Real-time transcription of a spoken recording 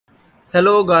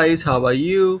Hello guys, how are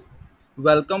you?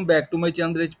 Welcome back to my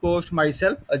channel Rich Post.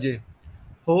 Myself Ajay.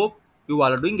 Hope you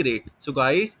all are doing great. So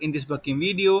guys, in this working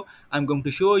video, I'm going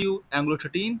to show you Angular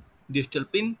 13 digital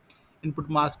pin input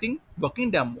masking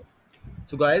working demo.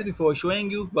 So guys, before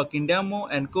showing you working demo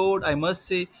and code, I must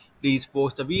say please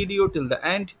watch the video till the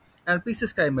end and please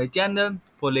subscribe my channel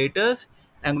for latest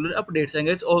Angular updates. And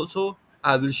guys, also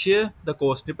I will share the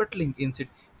code snippet link inside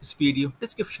this video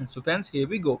description. So friends, here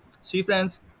we go. See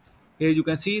friends, here you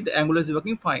can see the Angular is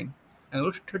working fine.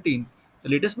 Angular 13, the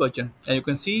latest version, and you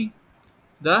can see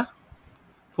the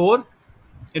four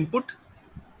input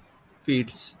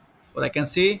feeds, or I can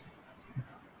say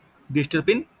digital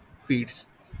pin feeds.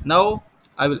 Now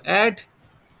I will add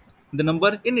the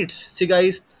number in it. See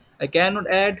guys, I cannot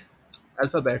add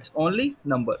alphabets, only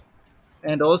number,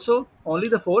 and also only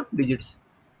the four digits.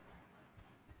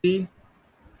 See,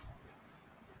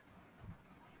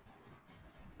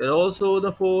 there are also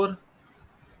the 4,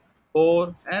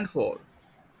 4, and 4,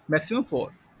 maximum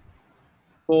 4.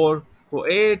 4, 4,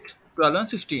 8, 12, and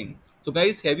 16. So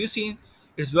guys, have you seen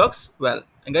it works well?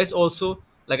 And guys, also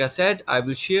like I said, I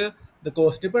will share the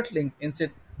code snippet link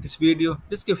inside this video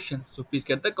description, so please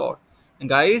get the code. And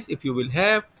guys, if you will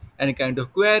have any kind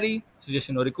of query,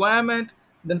 suggestion, or requirement,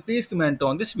 then please comment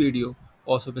on this video.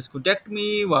 Also please contact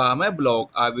me via my blog.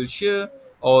 I will share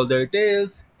all the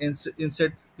details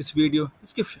inside this video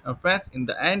description. And friends, in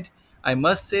the end, I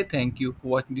must say thank you for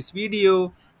watching this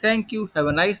video. Thank you. Have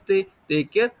a nice day.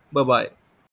 Take care. Bye bye.